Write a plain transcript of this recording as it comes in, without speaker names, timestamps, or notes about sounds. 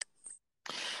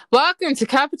Welcome to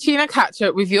Cappuccino Catch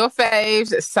Up with your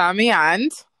faves, Sammy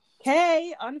and...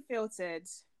 Hey, unfiltered.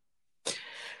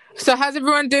 So how's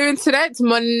everyone doing today? It's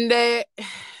Monday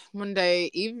Monday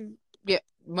the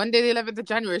 11th of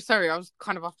January. Sorry, I was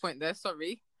kind of off point there.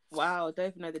 Sorry. Wow, I don't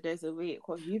even know the days of the week.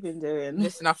 What have you been doing?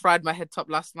 Listen, I fried my head top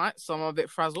last night, so I'm a bit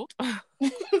frazzled.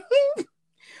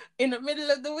 In the middle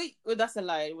of the week? Well, that's a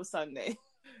lie. It was Sunday.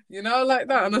 You know, like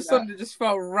that. And a Sunday just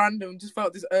felt random. Just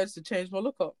felt this urge to change my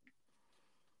look up.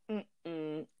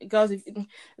 Girls,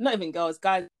 not even girls,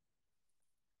 guys.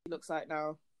 Looks like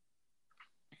now.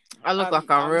 I look like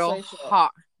a real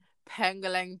hot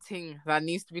pengaling ting that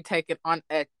needs to be taken on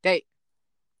a date.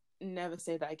 Never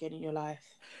say that again in your life.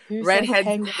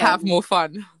 Redheads have more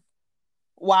fun.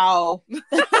 Wow.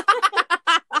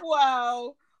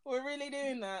 Wow. We're really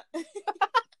doing that.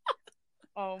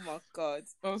 Oh my God.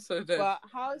 I'm so dead. But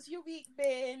how's your week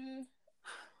been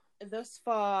thus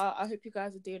far? I hope you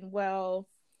guys are doing well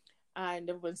and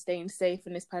everyone's staying safe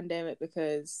in this pandemic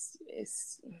because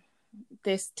it's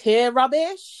this tear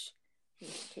rubbish.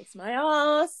 Kiss my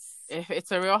ass. If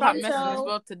it's a real hot mess in this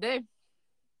world today.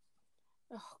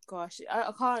 Oh gosh,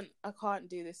 I can't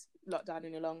do this lockdown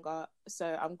any longer. So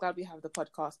I'm glad we have the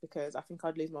podcast because I think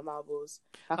I'd lose my marbles.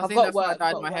 I think that's why I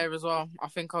dyed my hair as well. I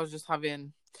think I was just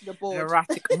having an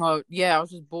erratic mode. Yeah, I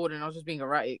was just bored and I was just being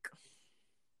erratic.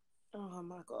 Oh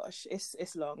my gosh,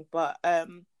 it's long, but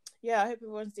yeah, I hope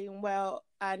everyone's doing well.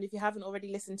 And if you haven't already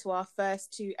listened to our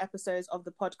first 2 episodes of the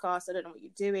podcast, I don't know what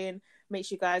you're doing. Make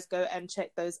sure you guys go and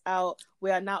check those out. We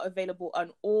are now available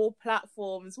on all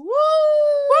platforms. Woo!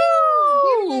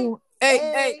 Woo!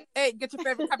 Hey, get your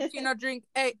favorite cappuccino drink.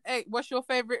 Hey, what's your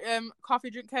favorite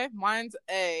coffee drink? Hey, mine's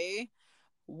a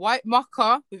white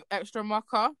mocha with extra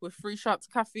mocha with 3 shots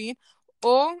caffeine,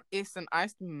 or it's an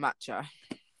iced matcha.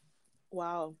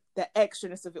 Wow, the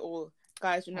extraness of it all,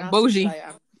 guys. You know, bougie.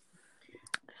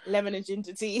 Lemon and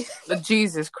ginger tea.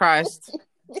 Jesus Christ.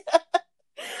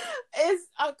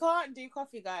 I can't do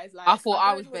coffee, guys. Like I thought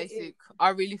I was basic. I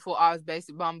really thought I was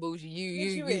basic, but I'm bougie.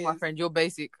 You, my friend, you're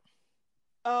basic.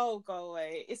 Oh, go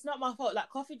away. It's not my fault. Like,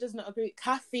 coffee does not agree.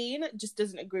 Caffeine just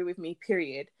doesn't agree with me,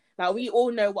 period. Like, we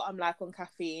all know what I'm like on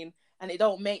caffeine, and it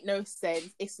don't make no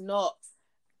sense. It's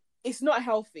not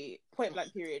healthy, point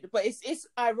blank, period. But it's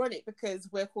ironic because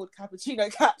we're called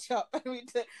Cappuccino Catch Up. I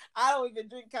don't even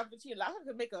drink cappuccino. Like, I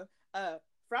could make a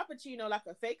frappuccino, like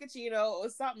a fake-a-chino or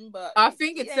something, but I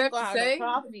think it's safe to say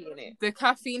the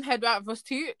caffeine head out of us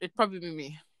too, it'd probably be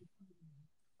me.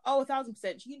 Oh,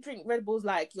 1,000%. You drink Red Bulls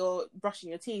like you're brushing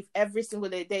your teeth every single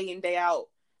day in, day out.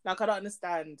 Like, I don't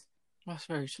understand. That's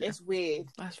very true. It's weird.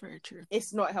 That's very true.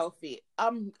 It's not healthy.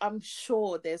 I'm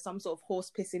sure there's some sort of horse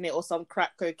piss in it or some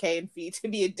crack cocaine for you to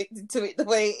be addicted to it the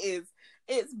way it is.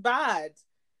 It's bad.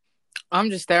 I'm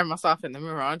just staring myself in the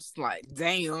mirror. I'm just like,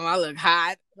 damn, I look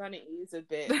hot. Vanity is a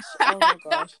bitch. Oh my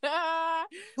gosh.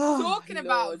 Talking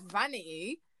about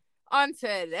vanity, on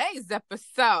today's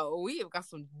episode, we have got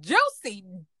some juicy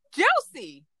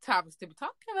topics to be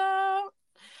talking about.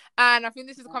 And I think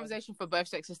this is a conversation for both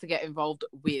sexes to get involved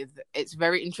with. It's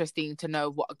very interesting to know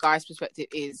what a guy's perspective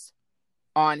is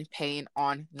on paying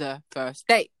on the first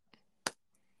date.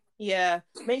 Yeah.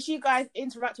 Make sure you guys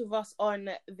interact with us on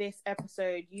this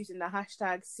episode using the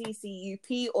hashtag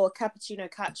CCUP or Cappuccino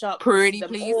Catch Up. Pretty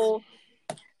please. All.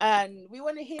 And we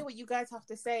want to hear what you guys have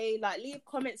to say. Like, leave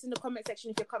comments in the comment section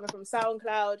if you're coming from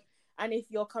SoundCloud. And if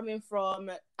you're coming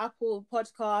from Apple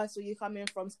Podcasts or you're coming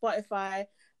from Spotify,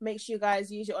 make sure you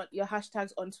guys use your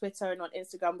hashtags on Twitter and on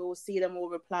Instagram. We will see them, we'll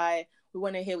reply. We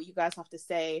want to hear what you guys have to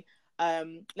say.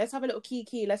 Let's have a little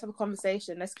kiki. Let's have a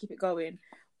conversation. Let's keep it going.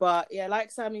 But yeah,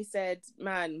 like Sammy said,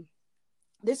 man,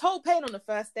 this whole paying on the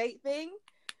first date thing,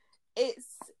 it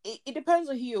depends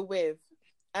on who you're with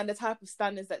and the type of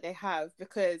standards that they have.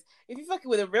 Because if you're fucking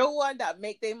with a real one that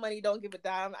make their money, don't give a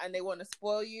damn, and they want to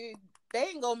spoil you, they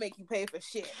ain't gonna make you pay for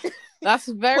shit. That's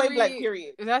very point blank,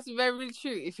 period. That's very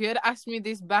true. If you had asked me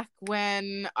this back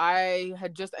when I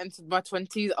had just entered my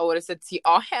 20s, I would have said to you,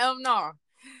 oh hell no.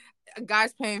 A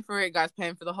guy's paying for it, guy's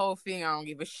paying for the whole thing. I don't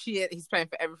give a shit. He's paying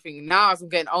for everything. Now as I'm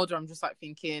getting older, I'm just like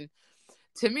thinking,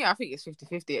 to me, I think it's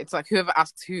 50-50. It's like whoever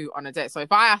asks who on a date. So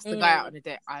if I ask the guy out on a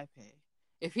date, I pay.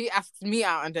 If he asks me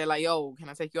out and they're like, yo, can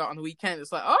I take you out on the weekend?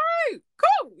 It's like, all right,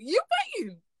 cool, you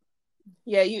paying.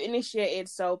 Yeah, you initiated,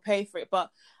 so pay for it.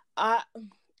 But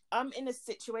I'm in a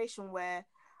situation where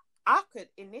I could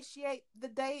initiate the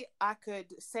date. I could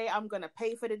say I'm gonna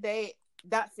pay for the date.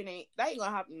 That ain't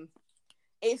gonna happen.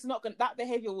 It's not gonna. That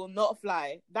behavior will not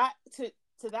fly. That to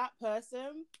that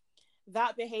person,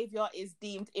 that behavior is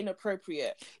deemed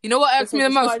inappropriate. You know what irks me the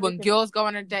most? When girls go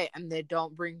on a date and they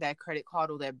don't bring their credit card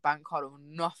or their bank card or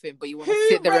nothing, but you want to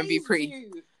sit there and be pretty.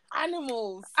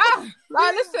 animals.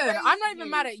 Like, listen, raised I'm not even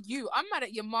you? mad at you. I'm mad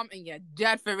at your mom and your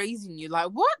dad for raising you. Like,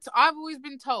 what? I've always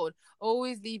been told,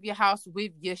 always leave your house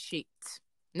with your shit.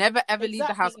 Never ever leave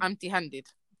the house Exactly. empty-handed.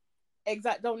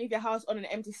 Exactly. Don't leave your house on an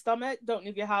empty stomach. Don't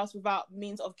leave your house without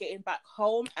means of getting back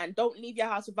home, and don't leave your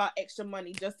house without extra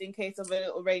money just in case of a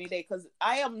little rainy day. Because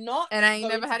I am not And I ain't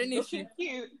going never to had be an issue. looking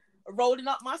cute, rolling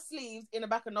up my sleeves in the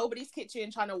back of nobody's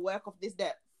kitchen trying to work off this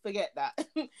debt. Forget that.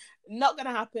 Not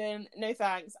gonna happen. No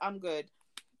thanks. I'm good.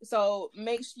 So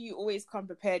make sure you always come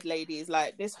prepared, ladies.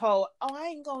 Like this whole, oh, I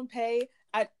ain't gonna pay.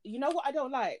 You know what I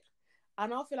don't like? I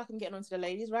know I feel like I'm getting onto the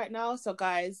ladies right now. So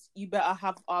guys, you better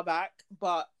have our back.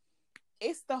 But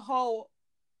it's the whole,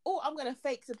 oh, I'm gonna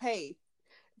fake to pay.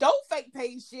 Don't fake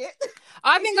pay shit.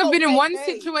 I think I've been in one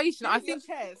situation. I think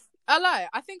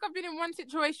I've been in one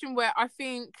situation where I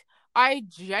think I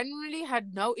generally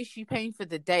had no issue paying for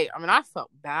the date. I mean, I felt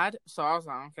bad, so I was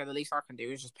like, okay, the least I can do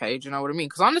is just pay. Do you know what I mean?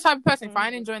 Because I'm the type of person, if I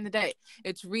ain't enjoying the date,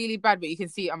 it's really bad, but you can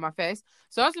see it on my face.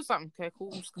 So I was just like, okay,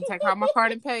 cool, I'm just gonna take out my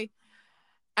card and pay.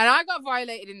 And I got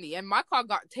violated in the end. My card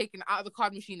got taken out of the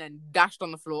card machine and dashed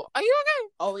on the floor. Are you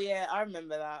okay? Oh yeah, I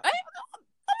remember that.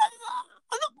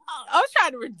 I was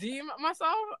trying to redeem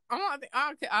myself.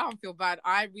 I don't feel bad.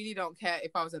 I really don't care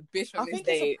if I was a bitch on this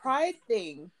date. It's a pride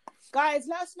thing. Guys,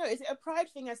 let us know. Is it a pride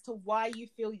thing as to why you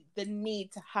feel the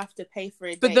need to have to pay for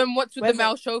a date? But then what's with the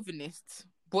male chauvinists?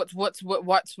 What's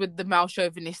with the male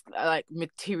chauvinist, like,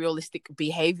 materialistic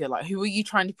behavior? Like, who are you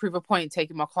trying to prove a point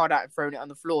taking my card out and throwing it on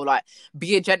the floor? Like,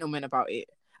 be a gentleman about it.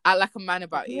 Act like a man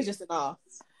about it. He was just an ass.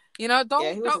 You know,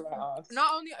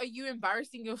 not only are you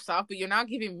embarrassing yourself, but you're now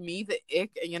giving me the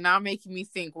ick, and you're now making me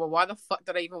think, well, why the fuck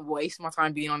did I even waste my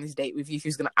time being on this date with you if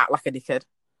you're gonna act like a dickhead?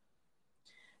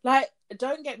 Like,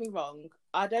 don't get me wrong,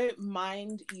 I don't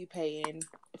mind you paying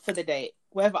for the date,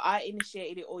 whether I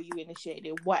initiated it or you initiated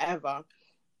it, whatever.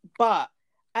 But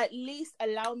at least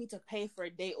allow me to pay for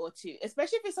a date or two,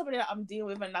 especially if it's somebody that I'm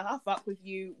dealing with and like I fuck with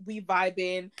you, we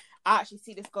vibing, I actually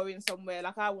see this going somewhere,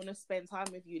 like I want to spend time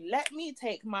with you. Let me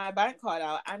take my bank card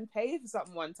out and pay for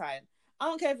something one time. I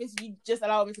don't care if it's you just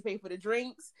allow me to pay for the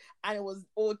drinks and it was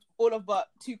all of but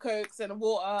 2 Cokes and a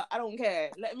water. I don't care.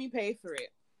 Let me pay for it.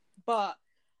 But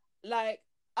like,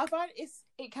 I find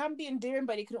it can be endearing,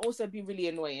 but it can also be really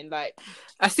annoying. Like,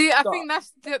 I think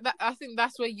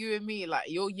that's where you and me,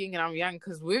 like, you're yin and I'm yang.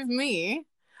 Because with me,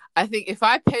 I think if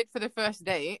I paid for the first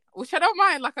date, which I don't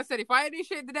mind, like I said, if I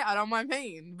initiate the date, I don't mind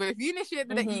paying. But if you initiate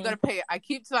the date, you gotta pay it. I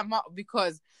keep to that mark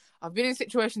because I've been in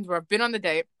situations where I've been on the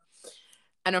date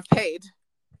and I've paid.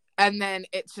 And then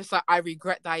it's just like, I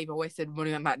regret that I even wasted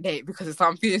money on that date because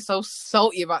I'm feeling so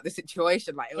salty about the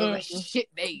situation. Like, it was a shit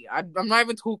date. I'm not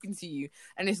even talking to you.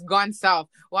 And it's gone south.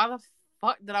 Why the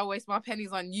fuck did I waste my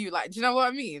pennies on you? Like, do you know what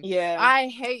I mean? Yeah. I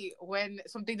hate when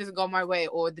something doesn't go my way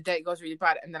or the date goes really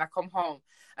bad and then I come home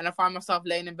and I find myself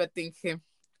laying in bed thinking,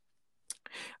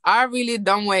 I really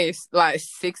done waste like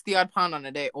 £60 on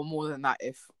a date or more than that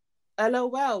if...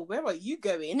 LOL, where are you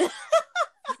going?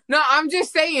 No, I'm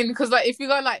just saying, because like if you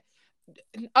go like,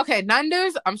 okay,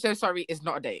 Nando's, I'm so sorry, it's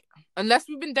not a date. Unless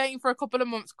we've been dating for a couple of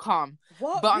months, calm.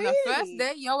 What? But really? on the first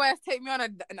day, your ass take me on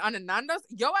a Nando's?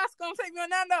 Your ass gonna take me on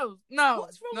Nando's? No.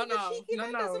 What's wrong with the cheeky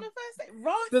Nando's on the first date?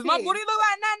 Does my booty look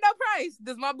like Nando Price?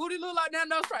 Does my booty look like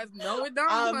Nando's Price? No, it don't,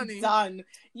 honey. I'm done.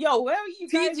 Yo, where are you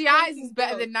guys? TGI's is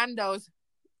better than Nando's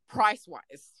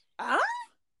price-wise. Huh?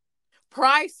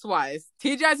 Price-wise.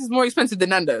 TGI's is more expensive than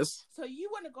Nando's. So you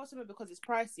want to go somewhere because it's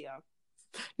pricier?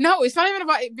 No, it's not even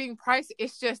about it being pricey.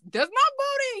 It's just, does my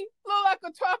booty look like a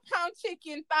 12-pound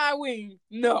chicken thigh wing?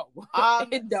 No.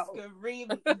 It don't.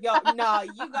 Yo, no,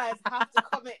 you guys have to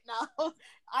comment now.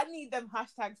 I need them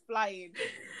hashtags flying.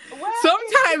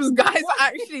 Sometimes guys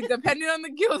actually, depending on the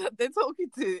girl that they're talking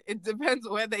to, it depends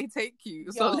where they take you.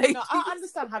 Yo, so ladies... no, I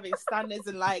understand having standards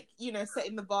and like, you know,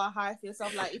 setting the bar high for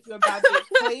yourself. Like, if you're a bad bitch,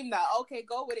 claim that. Okay,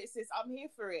 go with it, sis. I'm here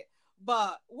for it.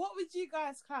 But what would you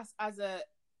guys class as a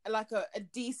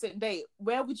decent date?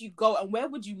 Where would you go and where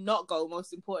would you not go?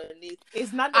 Most importantly,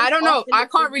 I don't know. I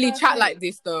can't really chat like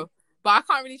this though. But I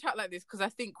can't really chat like this because I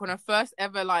think when I first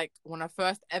ever like went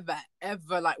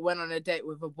on a date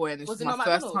with a boy, and this was my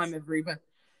first time ever even.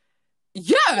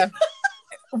 Yeah,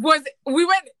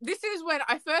 This is when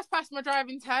I first passed my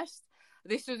driving test.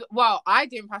 I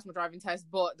didn't pass my driving test,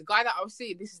 but the guy that I was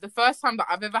seeing, this is the first time that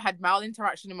I've ever had male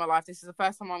interaction in my life. This is the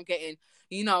first time I'm getting,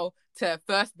 to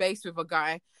first base with a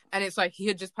guy. And it's like, he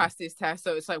had just passed his test.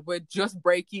 So it's like, we're just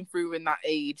breaking through in that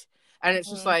age. And it's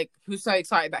just like, he was so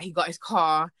excited that he got his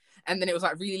car. and then it was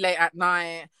like really late at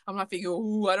night. I'm like thinking,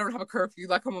 oh, I don't have a curfew,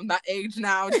 like I'm on that age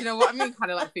now. Do you know what I mean?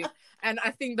 Kind of like thing. And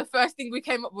I think the first thing we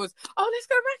came up was, oh, let's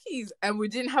go Mackey's, and we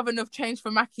didn't have enough change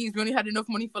for Mackey's. We only had enough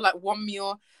money for like one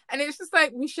meal, and it's just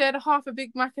like we shared half a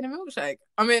Big Mac and a milkshake.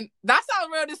 I mean, that sounds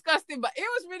real disgusting, but it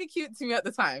was really cute to me at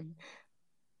the time.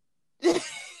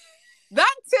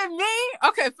 That to me,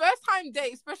 okay, first time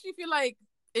date, especially if you're like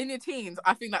in your teens,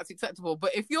 I think that's acceptable.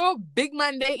 But if you're big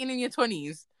man dating in your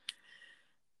 20s,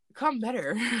 come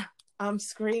better. I'm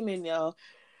screaming, yo.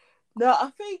 No, I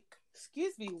think,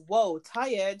 excuse me, whoa,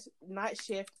 tired, night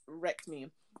shift wrecked me.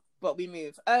 But we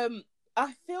move.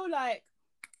 I feel like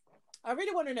I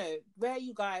really want to know where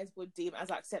you guys would deem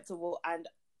as acceptable and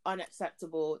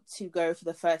unacceptable to go for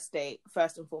the first date,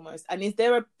 first and foremost. And is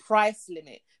there a price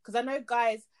limit? Because I know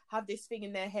guys have this thing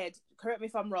in their head, correct me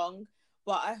if I'm wrong,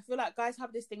 but I feel like guys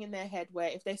have this thing in their head where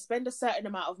if they spend a certain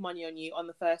amount of money on you on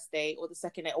the first date or the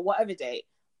second date or whatever date,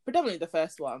 predominantly the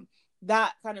first one,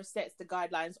 that kind of sets the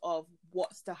guidelines of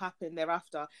what's to happen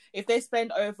thereafter. If they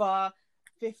spend over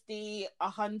 50,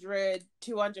 100,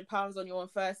 200 pounds on you on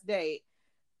first date,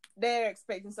 they're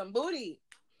expecting some booty.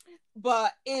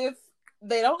 But if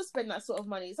they don't spend that sort of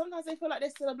money, sometimes they feel like they're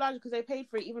still obliged because they paid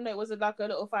for it, even though it was like a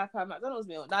little £5 McDonald's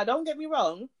meal. Now, don't get me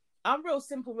wrong, I'm real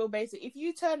simple, real basic. If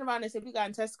you turn around and say, we're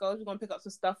going to Tesco, we're going to pick up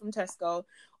some stuff from Tesco,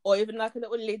 or even like a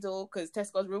little Lidl, because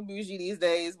Tesco's real bougie these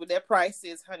days with their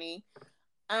prices, honey.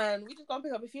 And we just go and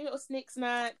pick up a few little snacks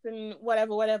and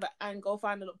whatever, and go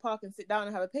find a little park and sit down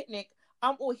and have a picnic.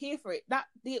 I'm all here for it. That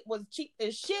it was cheap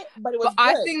as shit, but it was good.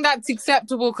 I think that's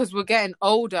acceptable because we're getting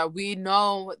older. We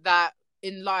know that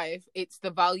in life, it's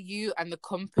the value and the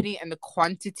company and the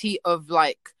quantity of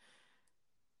like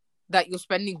that you're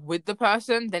spending with the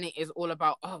person, then it is all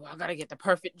about, oh, I gotta get the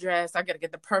perfect dress, I gotta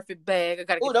get the perfect bag, I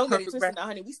gotta get the perfect dress. Now,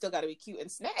 honey, we still gotta be cute and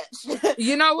snatched.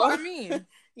 You know what I mean?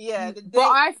 Yeah. But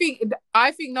I think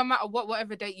no matter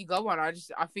whatever date you go on,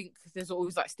 I think there's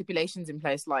always like stipulations in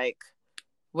place, like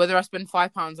whether I spend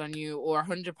 £5 on you or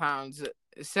 £100,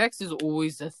 sex is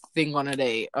always a thing on a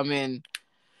date. I mean,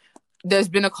 there's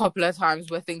been a couple of times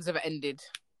where things have ended.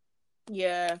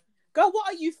 Yeah. Girl, what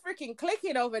are you freaking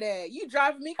clicking over there? You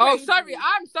driving me crazy. Oh, sorry.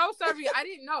 I'm so sorry. I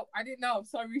didn't know.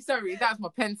 Sorry. That's my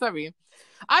pen. Sorry.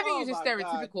 I think it's just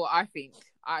stereotypical.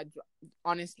 God.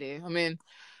 Honestly, I mean,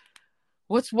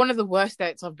 what's one of the worst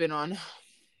dates I've been on?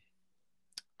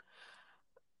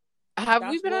 Have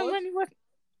we been on anyone?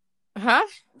 Huh?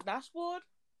 Dashboard?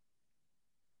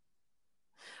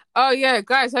 Oh, yeah.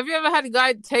 Guys, have you ever had a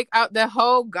guy take out their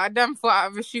whole goddamn foot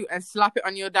out of a shoe and slap it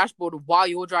on your dashboard while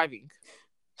you're driving?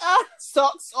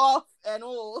 Socks off and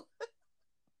all.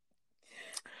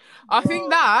 I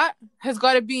think that has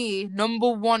got to be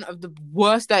number one of the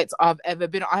worst dates I've ever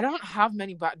been on. I don't have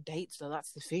many bad dates, though.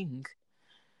 That's the thing.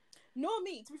 No,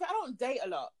 me. To be fair, I don't date a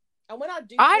lot. And when I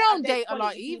do, I don't date a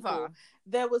lot either.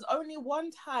 There was only one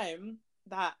time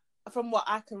that, from what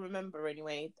I can remember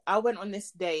anyway, I went on this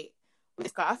date with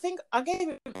this guy. I think I gave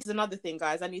him, this is another thing,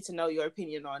 guys, I need to know your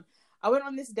opinion on. I went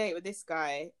on this date with this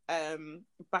guy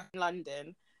back in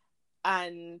London.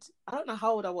 And I don't know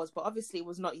how old I was, but obviously it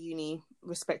was not uni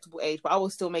respectable age, but I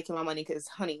was still making my money because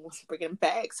honey was bringing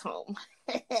bags home.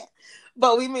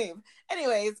 But we moved.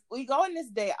 Anyways, we go on this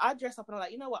date. I dress up and I'm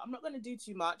like, you know what? I'm not going to do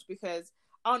too much because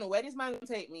I don't know where this man will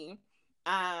take me.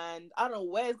 And I don't know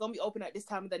where it's going to be open at this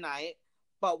time of the night,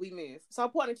 but we move. So I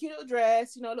put on a cute little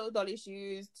dress, little dolly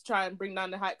shoes to try and bring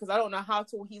down the height because I don't know how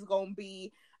tall he's going to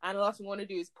be. And the last thing I want to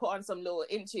do is put on some little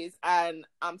inches and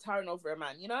I'm towering over a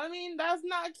man. You know what I mean? That's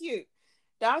not cute.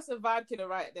 That's a vibe killer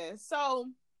right there. So,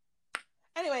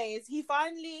 anyways, he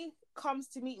finally comes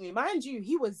to meet me. Mind you,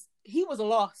 he was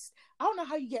lost. I don't know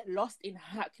how you get lost in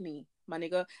Hackney, my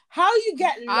nigga. How you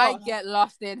get lost? I get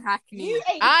lost in Hackney.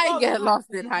 I get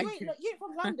lost in Hackney. You ain't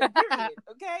from London, period.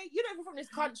 Okay? You're not even from this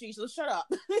country, so shut up.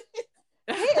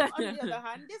 Him, on the other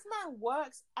hand, this man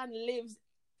works and lives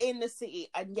in the city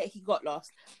and yet he got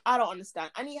lost. I don't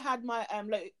understand. And he had my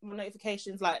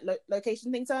notifications, like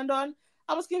location thing turned on.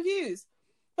 I was confused.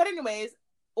 But anyways,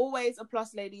 always a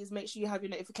plus, ladies. Make sure you have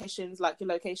your notifications, like your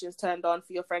locations turned on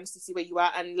for your friends to see where you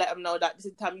are and let them know that this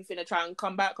is the time you finna try and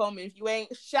come back home. And if you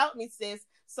ain't, shout me, sis.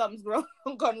 Something's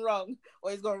gone wrong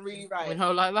or it's gone really right.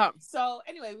 Like that. So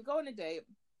anyway, we go on a date.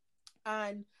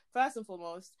 And first and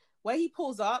foremost, where he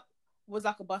pulls up was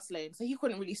like a bus lane. So he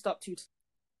couldn't really stop too.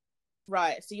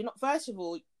 Right. So first of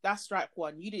all, that's strike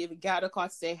one. You didn't even get out of the car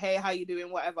to say, hey, how you doing?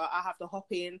 Whatever. I have to hop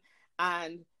in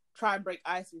and try and break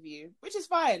ice with you, which is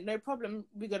fine. No problem.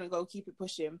 We're going to go keep it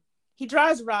pushing. He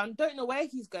drives around, don't know where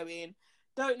he's going,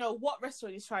 don't know what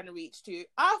restaurant he's trying to reach to.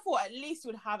 I thought at least you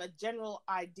would have a general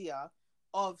idea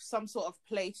of some sort of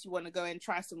place you want to go and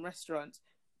try some restaurants.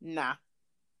 Nah.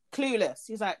 Clueless.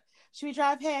 He's like, should we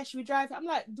drive here? Should we drive here? I'm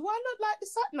like, do I look like the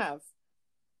sat-nav?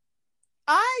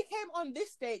 I came on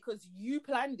this date because you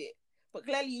planned it. But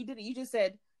clearly you didn't. You just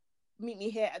said, meet me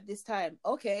here at this time.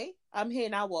 Okay, I'm here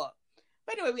now, what?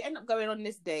 But anyway, we end up going on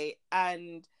this date,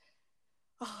 and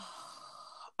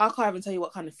I can't even tell you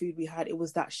what kind of food we had. It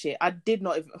was that shit. I did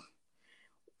not even...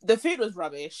 The food was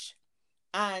rubbish,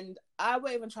 and I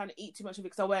wasn't even trying to eat too much of it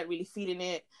because I weren't really feeling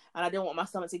it, and I didn't want my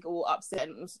stomach to get all upset,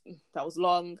 and that was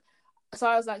long. So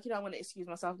I was like, I'm going to excuse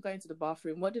myself. I'm going to the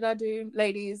bathroom. What did I do,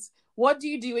 ladies? What do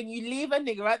you do when you leave a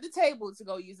nigga at the table to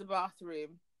go use the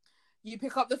bathroom? You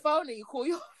pick up the phone and you call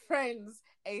your friends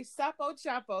a sapo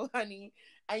chapo, honey,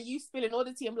 and you spilling all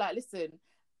the tea. I'm like, listen,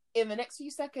 in the next few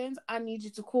seconds, I need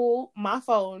you to call my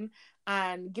phone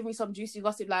and give me some juicy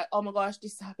gossip like, oh my gosh,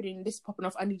 this is happening, this is popping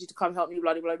off, I need you to come help me,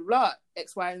 blah, blah, blah, blah,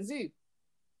 X, Y, and Z.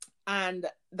 And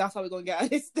that's how we're going to get on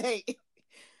this date.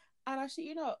 And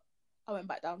actually, I went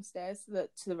back downstairs to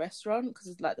the restaurant because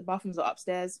it's like the bathrooms are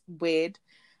upstairs, weird,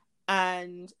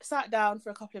 and sat down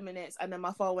for a couple of minutes, and then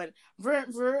my phone went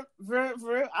vroom, vroom, vroom,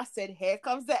 vroom. I said, here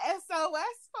comes the SOS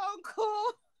phone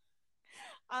call.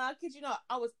 And I kid you not,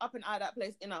 I was up and out of that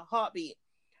place in a heartbeat.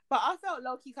 But I felt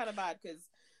low-key kind of bad because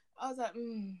I was like,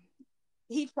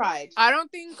 he tried. I don't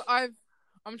think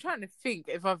I'm trying to think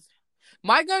if I've...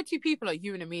 My go-to people are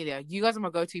you and Amelia. You guys are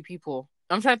my go-to people.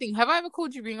 I'm trying to think, have I ever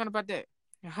called you being on a bad day?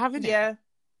 I haven't. Yeah.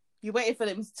 You waited for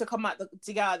them to come out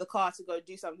to get out of the car to go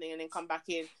do something and then come back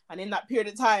in. And in that period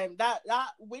of time, that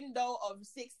window of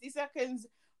 60 seconds,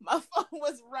 my phone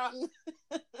was rung.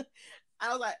 And I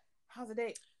was like, how's the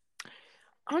date?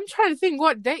 I'm trying to think,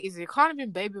 what date is it? It can't have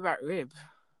been Baby Back Rib.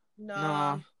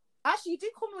 No. Actually, you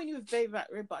did call me when you were Baby Back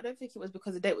Rib, but I don't think it was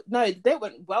because the date... No, the date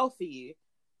went well for you.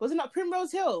 Was it not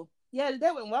Primrose Hill? Yeah, the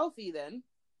date went well for you then.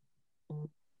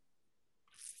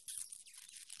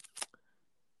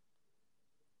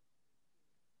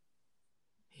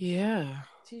 Yeah.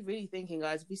 She's really thinking,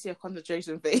 guys. If you see a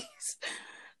concentration face.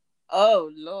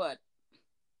 Oh, Lord.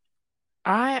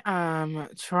 I am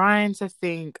trying to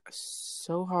think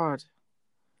so hard.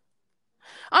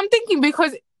 I'm thinking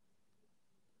because...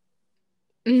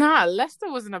 Nah,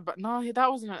 Lester wasn't a... No,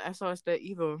 that wasn't an SOS date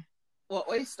either. What,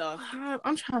 Oyster?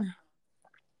 I'm trying...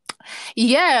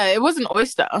 Yeah, it was an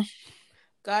Oyster.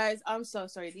 Guys, I'm so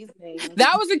sorry. These names...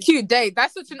 That was a cute date.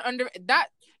 That's such an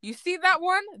You see that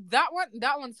one? That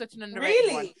one's such an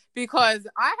underrated one. Because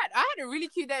I had a really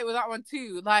cute date with that one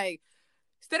too. Like,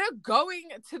 instead of going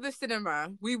to the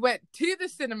cinema, we went to the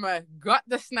cinema, got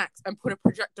the snacks, and put a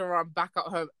projector on back at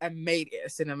home and made it a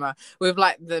cinema. With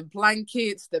like the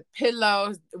blankets, the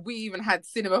pillows. We even had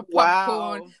cinema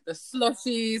popcorn, the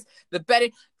slushies, the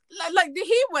bedding. Like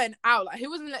he went out. Like, he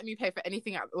wasn't letting me pay for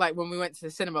anything like when we went to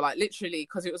the cinema, like literally,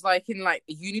 because it was like in like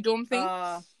a Unidorm thing.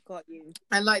 Got you.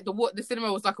 And like the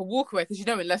cinema was like a walkaway, because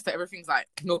in Leicester everything's like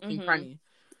nook and cranny.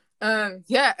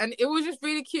 Yeah, and it was just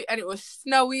really cute, and it was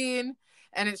snowing,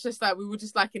 and it's just like we were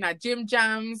just like in our gym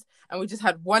jams, and we just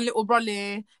had one little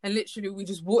brolly, and literally we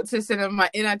just walked to the cinema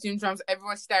in our gym jams,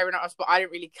 everyone's staring at us, but I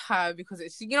didn't really care because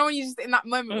it's, when you're just in that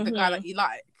moment with the guy that you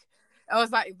like. It was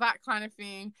like that kind of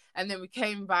thing. And then we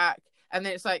came back, and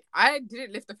then it's like, I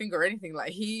didn't lift a finger or anything.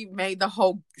 Like, he made the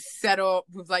whole setup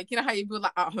with like, how you build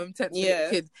like at home tents for your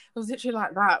kids. It was literally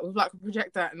like that with like a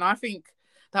projector. And I think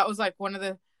that was like one of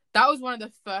the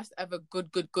first ever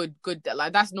good date.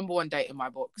 Like, that's number one date in my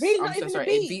books. Really? I'm so sorry.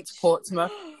 It beats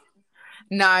Portsmouth.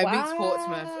 No, it beats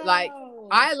Portsmouth. Like,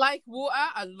 I like water.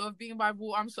 I love being by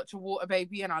water. I'm such a water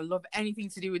baby, and I love anything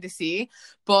to do with the sea.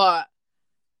 But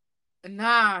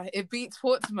nah, it beats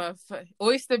Portsmouth.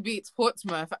 Oyster beats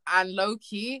Portsmouth, and low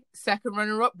key, second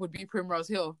runner up would be Primrose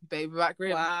Hill, Baby Back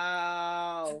Rib.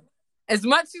 Wow. As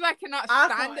much as I cannot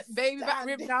stand Baby Back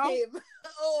Rib now,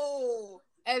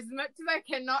 as much as I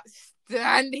cannot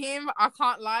stand him, I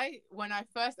can't lie. When I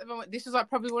first ever went, this was like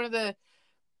probably one of the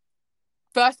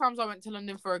first times I went to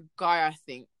London for a guy, I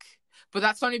think. But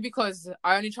that's only because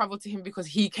I only traveled to him because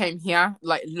he came here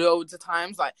like loads of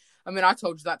times. Like, I mean, I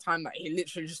told you that time that he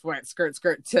literally just went skirt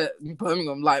to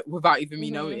Birmingham, like, without even me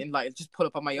knowing, like, just pull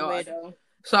up on my yard.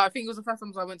 So I think it was the first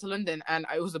time I went to London, and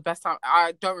it was the best time.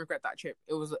 I don't regret that trip.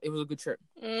 It was a good trip.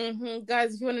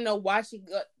 Guys, if you want to know why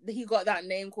he got that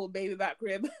name called Baby Back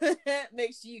Rib,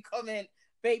 make sure you comment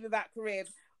Baby Back Rib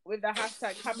with the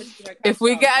hashtag #. If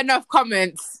we get enough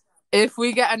comments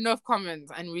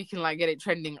and we can like get it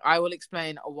trending, I will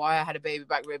explain why I had a baby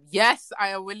back rib. Yes, I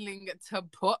am willing to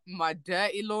put my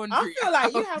dirty laundry. I feel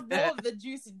like you have more of the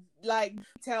juicy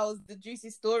the juicy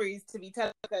stories to be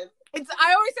telling. I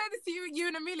always say this to you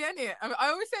and Amelia, innit? I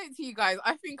always say it to you guys.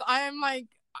 I think I am like,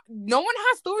 no one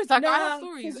has stories like I have Nah,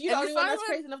 stories. because you're the And only this one time that's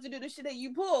crazy enough to do the shit that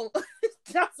you pull.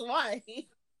 That's why.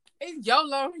 it's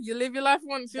YOLO. You live your life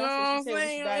once, you That's know what what she I'm said when she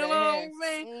saying? You dyed know her what hair. I'm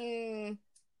saying?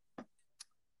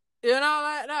 You know,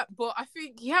 like that. But I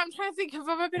think, I'm trying to think, have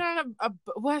I ever been on a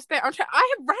worst day? I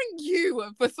have rang you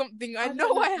for something. I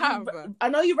know I have. I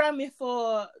know you rang me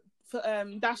for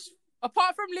Dash.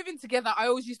 Apart from living together, I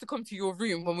always used to come to your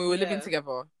room when we were living Yeah.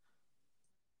 together.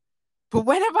 But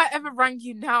when have I ever rang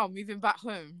you now, moving back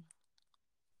home?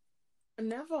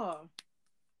 Never.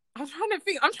 I'm trying to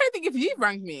think if you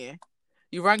rang me.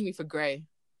 You rang me for Grey.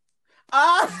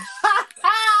 That,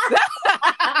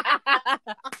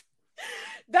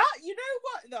 you know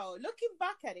what though? Looking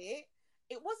back at it,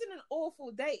 it wasn't an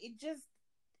awful date. It just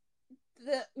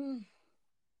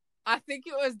I think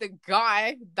it was the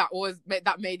guy that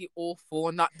made it awful,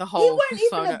 and not the he whole wasn't even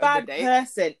persona a bad of the date.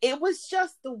 person. It was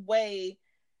just the way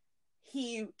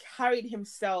he carried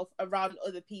himself around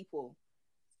other people.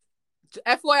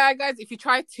 FYI, guys, if you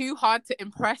try too hard to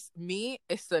impress me,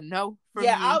 it's a no from me.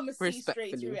 I'm gonna see straight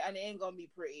respectfully. through it, and it ain't gonna be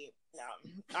pretty. No,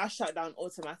 I shut down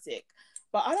automatic.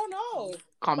 But I don't know.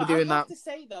 Can't be But doing I that. have to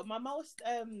say though, my most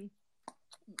I'm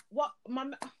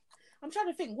trying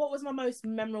to think, what was my most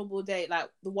memorable date? Like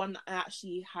the one that I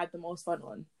actually had the most fun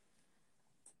on.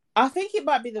 I think it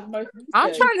might be the most recent.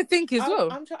 I'm trying to think as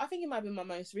well. I think it might be my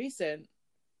most recent.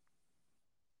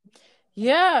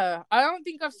 Yeah, I don't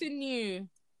think I've seen you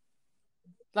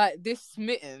like this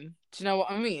smitten. Do you know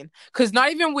what I mean? Because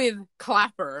not even with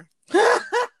Clapper. The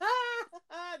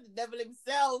devil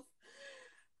himself.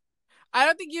 I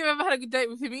don't think you've ever had a good date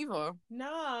with him either.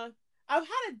 Nah. I've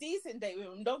had a decent date with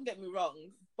him, don't get me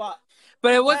wrong. But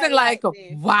it wasn't like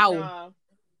wow. Nah.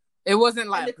 It wasn't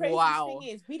like, and the craziest wow. thing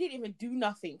is, we didn't even do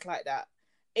nothing like that.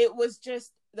 It was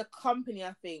just the company,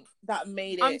 I think, that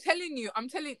made it. I'm telling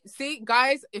see,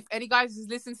 guys, if any guys is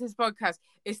listening to this podcast,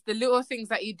 it's the little things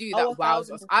that you do that wows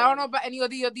us. I don't know about any of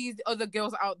these other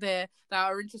girls out there that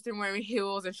are interested in wearing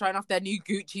heels and showing off their new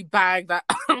Gucci bag that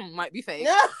might be fake.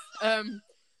 I'm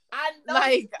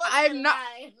not.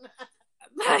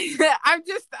 I'm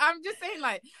just saying,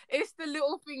 like, it's the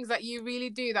little things that you really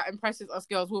do that impresses us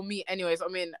girls. Well, me anyways. I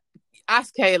mean,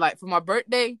 ask Kay, like, for my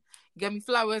birthday, get me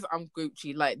flowers, I'm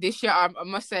Gucci. Like, this year, I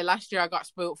must say, last year I got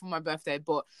spoiled for my birthday,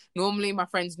 but normally my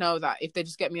friends know that if they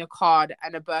just get me a card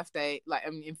and a birthday, like,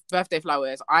 birthday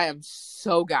flowers, I am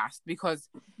so gassed, because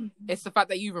it's the fact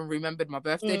that you even remembered my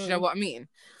birthday. Do you know what I mean?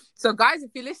 So, guys,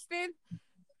 if you're listening,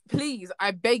 please,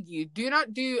 I beg you, do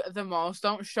not do the most.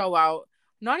 Don't show out.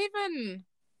 Not even,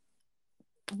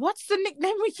 what's the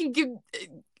nickname we can give?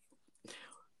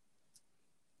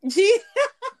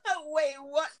 Wait,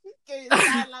 what?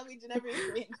 Sign language and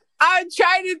everything. I'm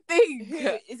trying to think.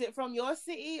 Is it from your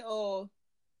city or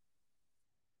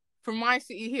from my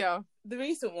city here? The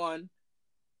recent one.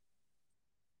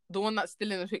 The one that's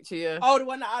still in the picture, yeah. Oh, the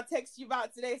one that I texted you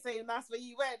about today saying that's where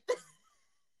you went.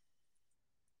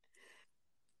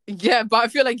 Yeah, but I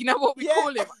feel like, you know what we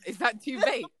call him? Is that too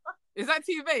vague? Is that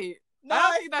too vague? No,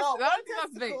 I don't think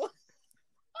that's vague.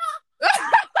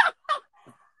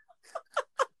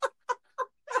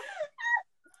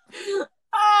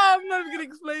 I'm not even gonna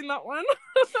explain that one.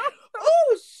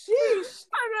 Oh sheesh!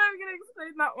 I'm not even gonna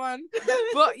explain that one.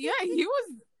 But yeah, he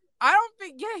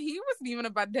wasn't even a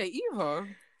bad day either.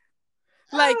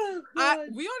 Like, we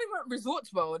only went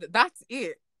Resorts World. That's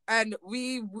it. And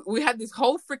we had this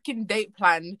whole freaking date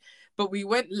planned, but we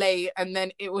went late, and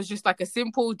then it was just like a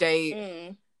simple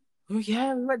date. Oh,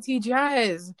 yeah, we went to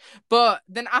TGI's. But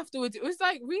then afterwards, it was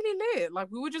like really lit.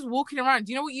 Like, we were just walking around.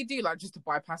 Do you know what you do? Like, just to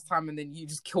bypass time, and then you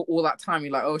just kill all that time.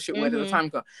 You're like, oh shit, where did the time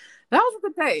go? That was a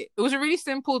good date. It was a really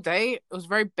simple date. It was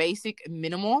very basic and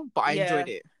minimal, but I enjoyed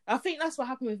it. I think that's what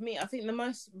happened with me. I think the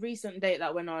most recent date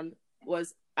that went on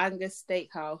was Angus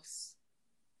Steakhouse.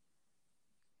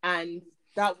 And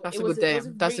that's a good day.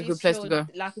 That's a good place to go.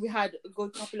 Like, we had a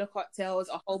good couple of cocktails,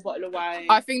 a whole bottle of wine.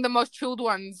 I think the most chilled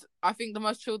dates are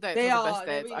the best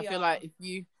dates. Really I feel like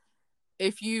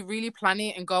if you really plan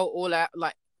it and go all out,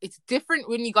 like, it's different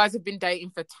when you guys have been dating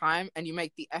for time and you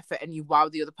make the effort and you wow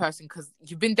the other person, because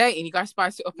you've been dating, you guys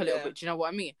spice it up a little bit. Do you know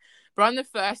what I mean? But on the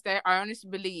first day, I honestly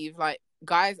believe, like,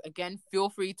 guys, again, feel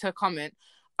free to comment.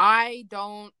 I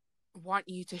don't want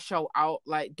you to show out.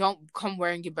 Like, don't come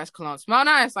wearing your best cologne. Smell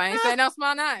nice. I ain't saying no,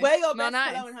 smell nice. Wear your best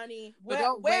cologne, honey. Wear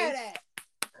that.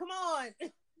 Come on.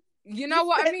 You know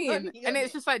what I mean? And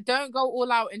it's just like, don't go all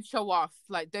out and show off.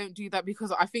 Like, don't do that,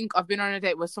 because I think I've been on a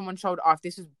date where someone showed off.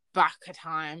 This was back a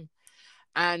time,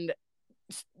 and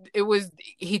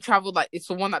he traveled, like, it's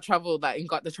the one that traveled, like, and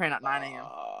got the train at 9 a.m.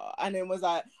 And then was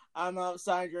like, I'm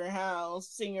outside your house,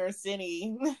 singer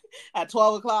Cindy, at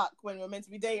 12 o'clock when we're meant to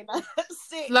be dating at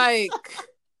 6. Like,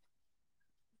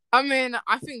 I mean,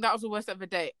 I think that was the worst ever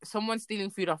date. Someone stealing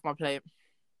food off my plate.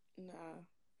 No.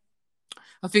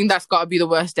 I think that's got to be the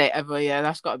worst date ever. Yeah,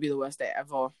 that's got to be the worst date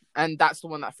ever. And that's the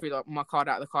one that threw my card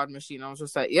out of the card machine. I was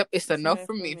just like, yep, it's a no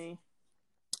from me.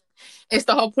 It's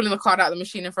the whole pulling the card out of the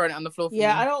machine and throwing it on the floor for me.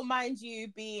 I don't mind you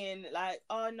being like,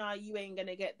 oh, no, you ain't going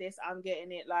to get this. I'm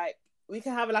getting it. Like, we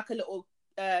can have like a little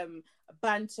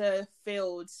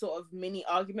banter-filled sort of mini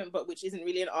argument, but which isn't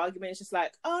really an argument. It's just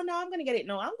like, oh, no, I'm going to get it.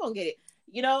 No, I'm going to get it.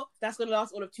 You know, that's going to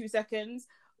last all of 2 seconds.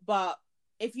 But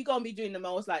if you're going to be doing the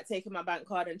most, like taking my bank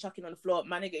card and chucking on the floor,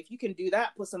 my nigga, if you can do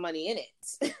that, put some money in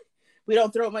it. We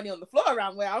don't throw money on the floor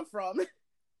around where I'm from.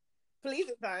 Please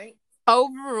and thanks.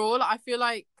 Overall, I feel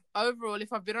like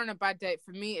if I've been on a bad date,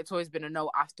 for me, it's always been a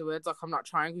no afterwards. Like, I'm not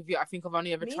trying with you. I think I've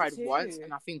only ever tried once,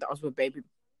 and I think that was with Baby.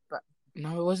 But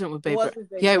no, it wasn't with Baby.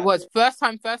 It was. First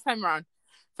time round.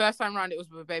 First time round, it was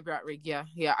with Baby at Rig. Yeah.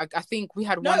 I think we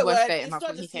had one worse date, and that's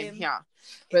when he came here.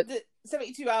 But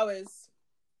 72 hours.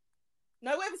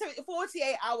 No, wait,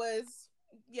 48 hours.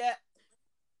 Yeah.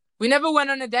 We never went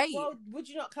on a date. Well, would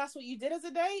you not class what you did as a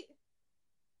date?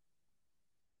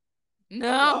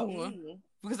 No.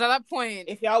 Because at that point...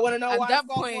 If y'all want to know why it's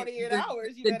called 48 hours,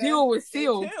 the deal was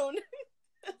sealed.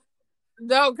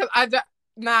 No, because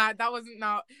Nah, that wasn't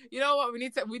now. You know what? We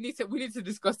need to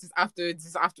discuss this after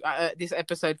this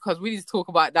episode, because we need to talk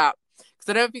about that, because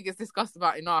I don't think it's discussed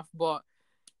about enough. But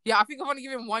yeah, I think I've only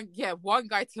given one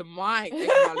guy to my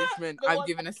acknowledgement. I've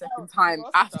given a second time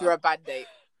after a bad date.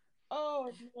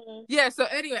 Oh no. Yeah. So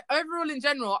anyway, overall in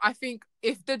general, I think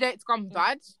if the date's gone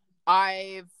bad,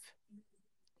 I've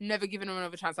never given him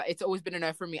another chance. Like, it's always been a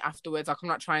no from me afterwards. Like, I'm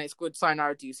not trying. It's good.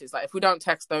 Sayonara deuces. Like, if we don't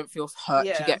text, don't feel hurt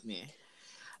to get me.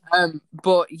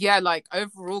 But yeah, like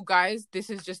overall, guys, this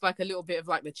is just like a little bit of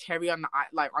like the cherry on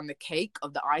the cake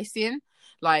of the icing,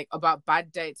 like about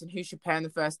bad dates and who should pay on the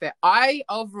first date.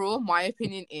 My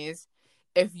opinion is,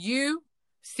 if you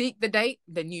seek the date,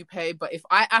 then you pay. But if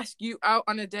I ask you out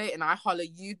on a date and I holler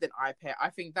you, then I pay. I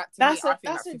think that's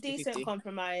a decent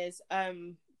compromise.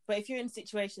 But if you're in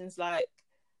situations like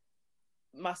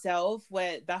myself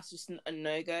where that's just a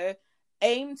no-go,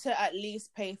 aim to at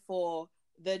least pay for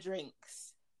the drinks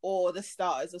or the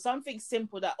starters or something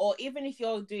simple, that, or even if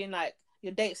you're doing like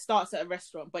your date starts at a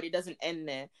restaurant but it doesn't end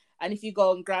there, and if you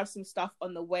go and grab some stuff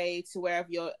on the way to wherever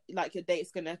your date's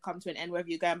gonna come to an end, whether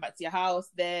you're going back to your house,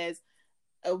 there's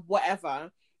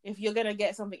whatever, if you're gonna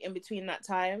get something in between that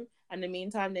time and the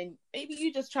meantime, then maybe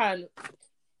you just try and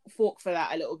fork for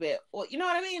that a little bit, or you know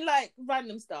what I mean, like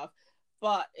random stuff.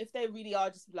 But if they really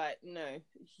are just like, no,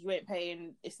 you ain't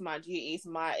paying, it's my duty, it's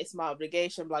my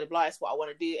obligation, blah, blah, blah, it's what I want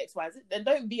to do, X, Y, Z, then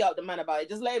don't be up the man about it.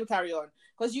 Just let him carry on.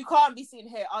 Because you can't be sitting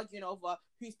here arguing over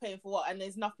who's paying for what. And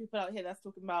there's enough people out here that's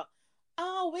talking about,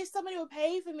 oh, wish somebody would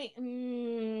pay for me.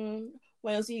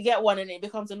 Well, so you get one and it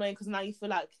becomes annoying because now you feel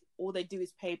like all they do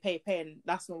is pay. And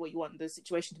that's not what you want the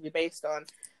situation to be based on.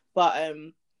 But,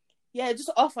 yeah,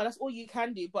 just offer. That's all you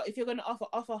can do. But if you're going to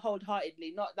offer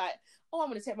wholeheartedly, not like, oh, I'm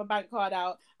going to take my bank card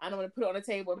out and I'm going to put it on the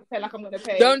table and pretend like I'm going to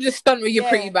pay. Don't just stunt with your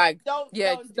pretty bag. Don't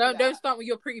stunt with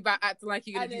your pretty bag acting like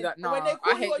you're going to do that. No, I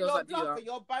hate girls that do that.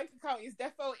 Your bank account is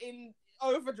defo in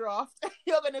overdraft.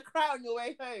 You're going to cry on your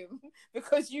way home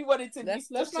because you wanted to.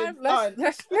 Let's not even talk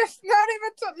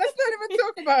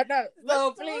about that.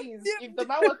 So please, if the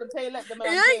man wants to pay, let the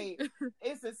man pay.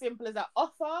 It's as simple as that.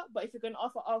 Offer, but if you're going to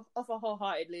offer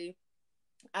wholeheartedly,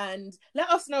 and let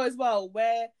us know as well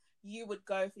where you would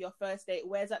go for your first date,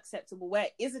 where's acceptable, where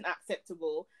isn't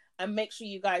acceptable, and make sure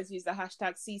you guys use the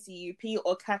hashtag CCUP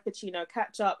or Cappuccino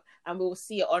Catch Up, and we'll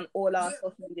see it on all our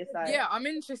social media sites. Yeah, I'm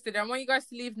interested. I want you guys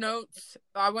to leave notes.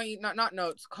 I want you not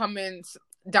notes, comments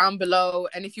down below,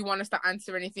 and if you want us to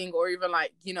answer anything, or even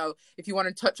like, you know, if you want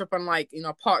to touch up on like, you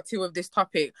know, part 2 of this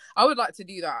topic, I would like to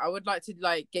do that. I would like to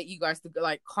like get you guys to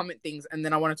like comment things, and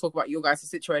then I want to talk about your guys'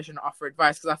 situation and offer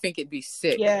advice, because I think it'd be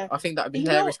sick. Yeah, I think that'd be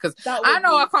hilarious, because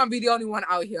I can't be the only one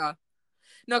out here.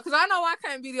 No, because I know I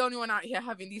can't be the only one out here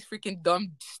having these freaking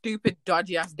dumb, stupid,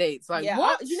 dodgy ass dates. Like,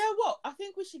 what? You know what? I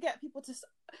think we should get people to,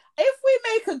 if we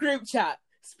make a group chat,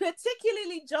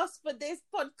 particularly just for this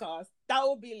podcast, that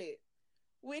would be lit.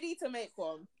 We need to make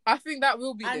one. I think that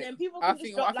will be and lit. Then people can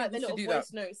just drop like the little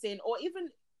voice notes in, or even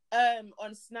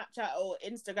on Snapchat or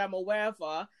Instagram or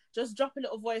wherever, just drop a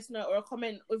little voice note or a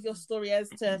comment with your story as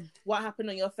to what happened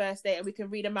on your first date, and we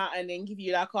can read them out and then give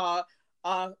you like our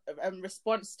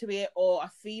response to it, or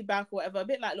a feedback or whatever, a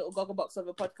bit like little Gogglebox of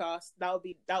a podcast. That would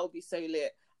be so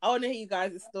lit. I want to hear you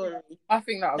guys' story. I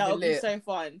think that would be lit. Be so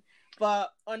fun.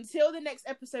 But until the next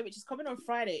episode, which is coming on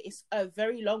Friday, it's a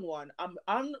very long one.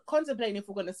 I'm contemplating if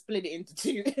we're gonna split it into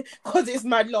two because it's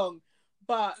mad long.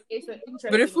 But it's an interesting.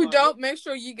 But if we one. don't, make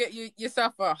sure you get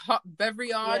yourself a hot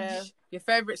beverage, your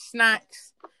favorite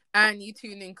snacks, and you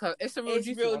tune in because it's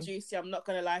real juicy. I'm not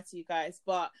gonna lie to you guys,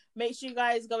 but make sure you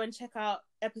guys go and check out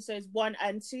episodes 1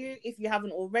 and 2 if you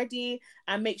haven't already,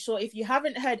 and make sure if you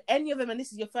haven't heard any of them and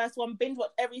this is your first one, binge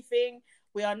watch everything.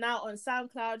 We are now on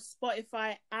SoundCloud,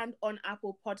 Spotify, and on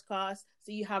Apple Podcasts,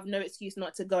 so you have no excuse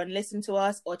not to go and listen to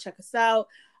us or check us out.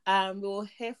 We'll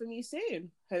hear from you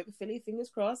soon. Hopefully, fingers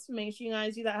crossed. Make sure you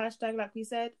guys do that hashtag like we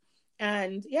said.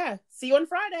 And yeah, see you on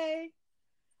Friday.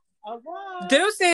 Au revoir. Deuces.